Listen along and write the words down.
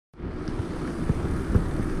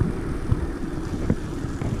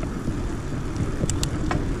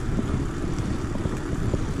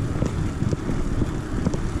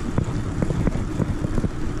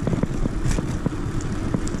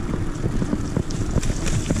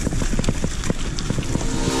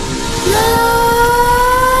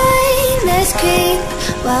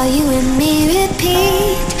while you and me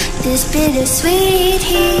repeat. This bittersweet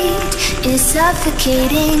heat is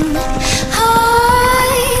suffocating.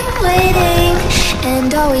 I'm waiting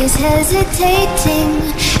and always hesitating.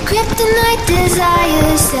 Kryptonite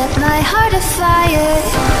desires set my heart afire.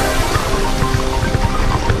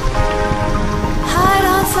 Heart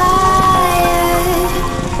on fire.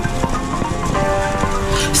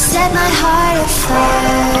 Set my heart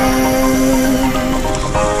afire.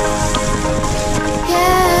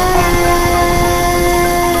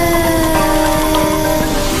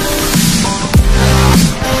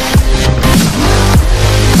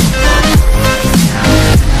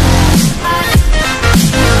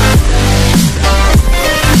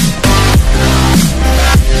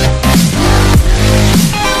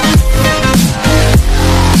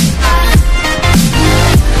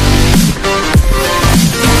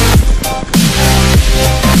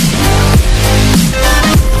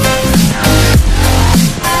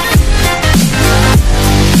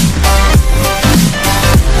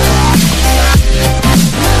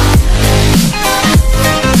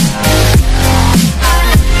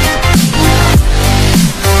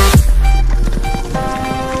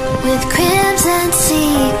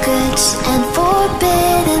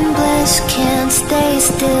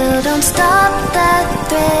 Don't stop that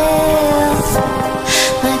thrill.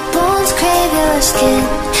 My bones crave your skin.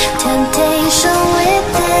 Temptation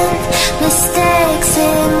within. Mistakes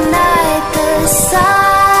ignite the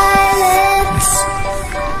silence.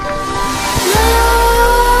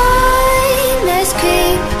 Nightmares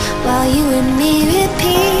creep while you and me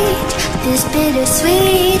repeat. This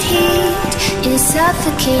bittersweet heat is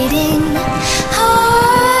suffocating.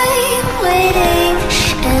 I'm waiting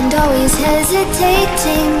and always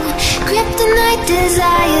hesitating. Kryptonite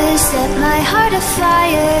desires set my heart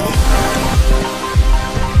afire.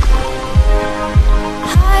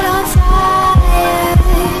 Heart on fire.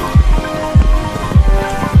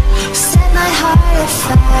 Set my heart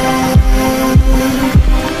afire.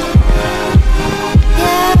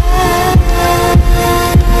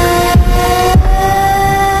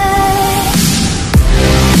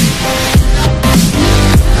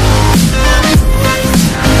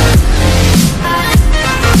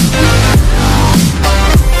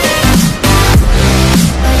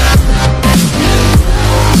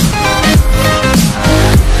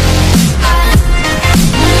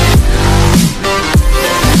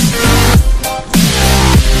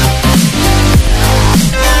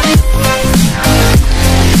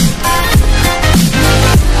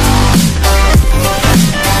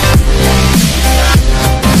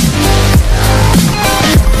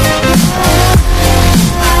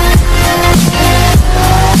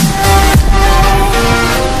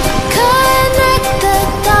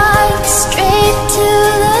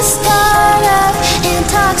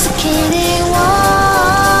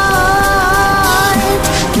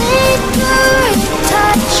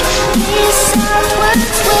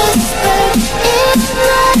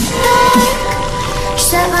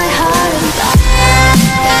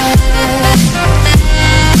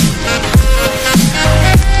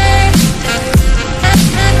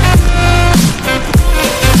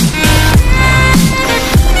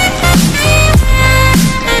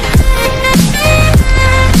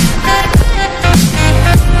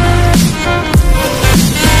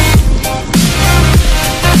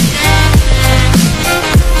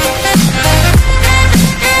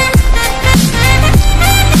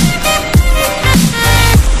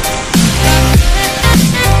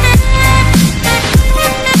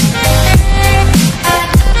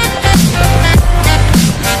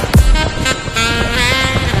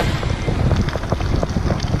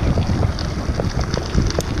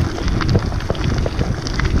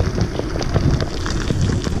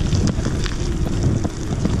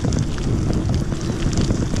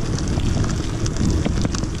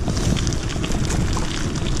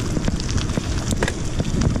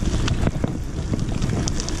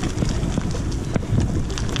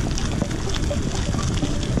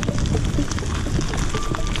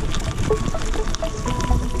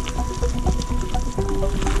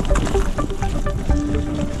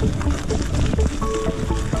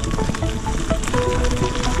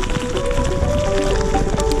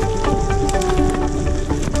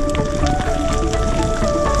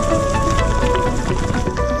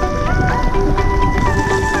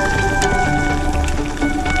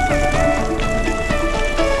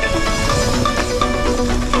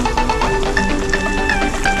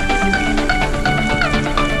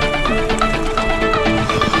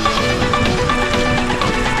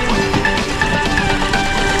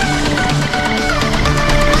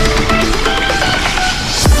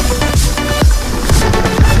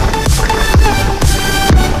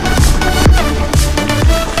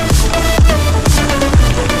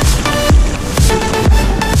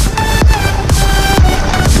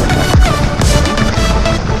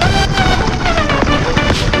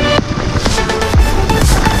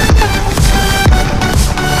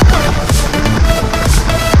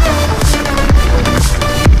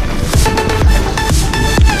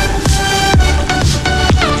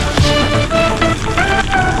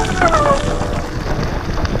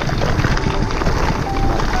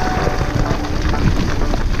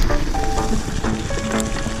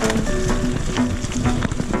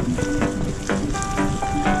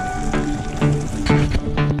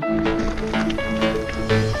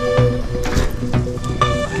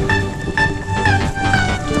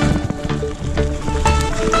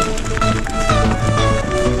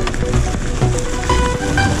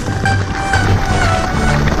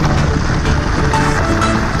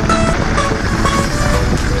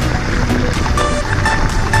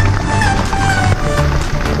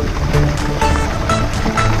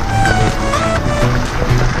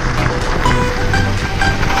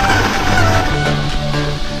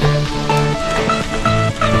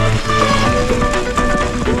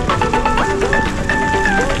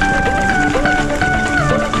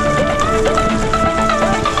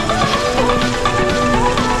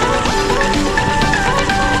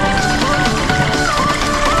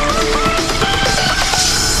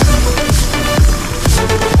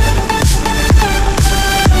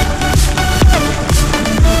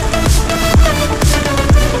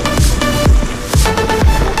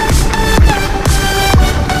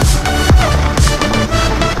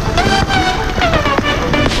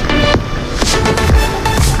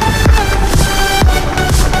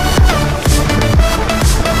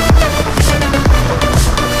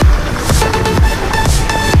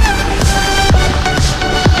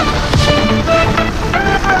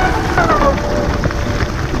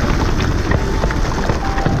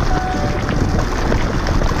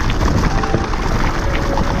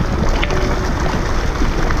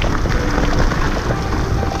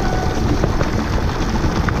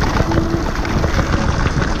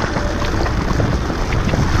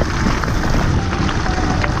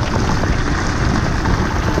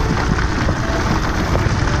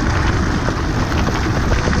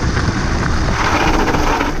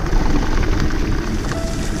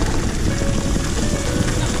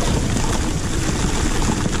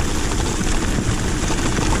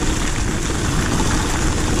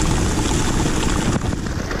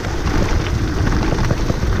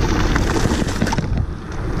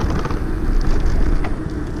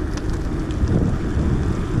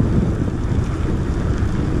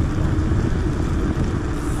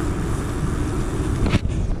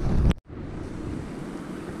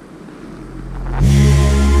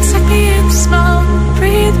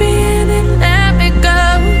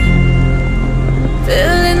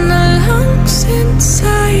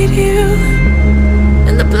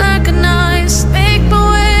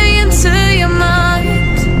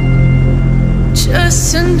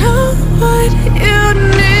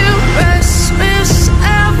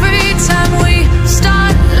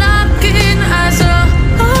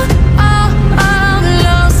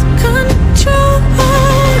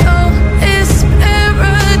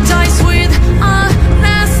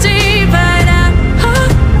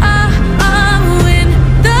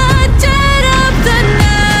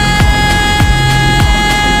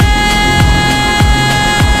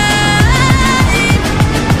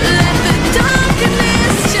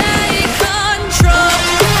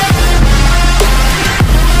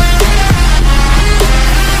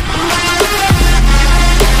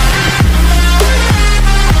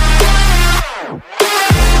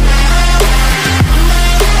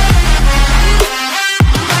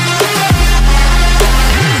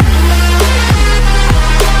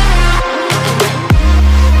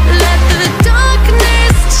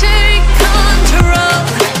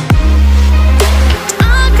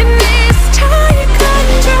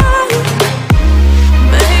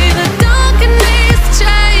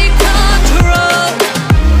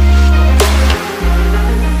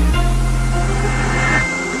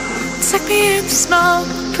 keep small.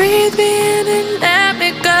 Breathe me in and let me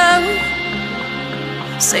go.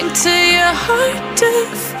 Sink to your heart to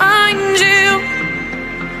find you.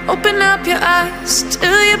 Open up your eyes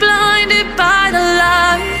till you're blinded by the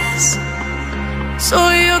lies, so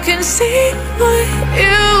you can see what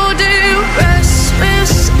you do.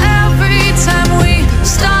 Restless every time we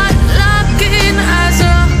start.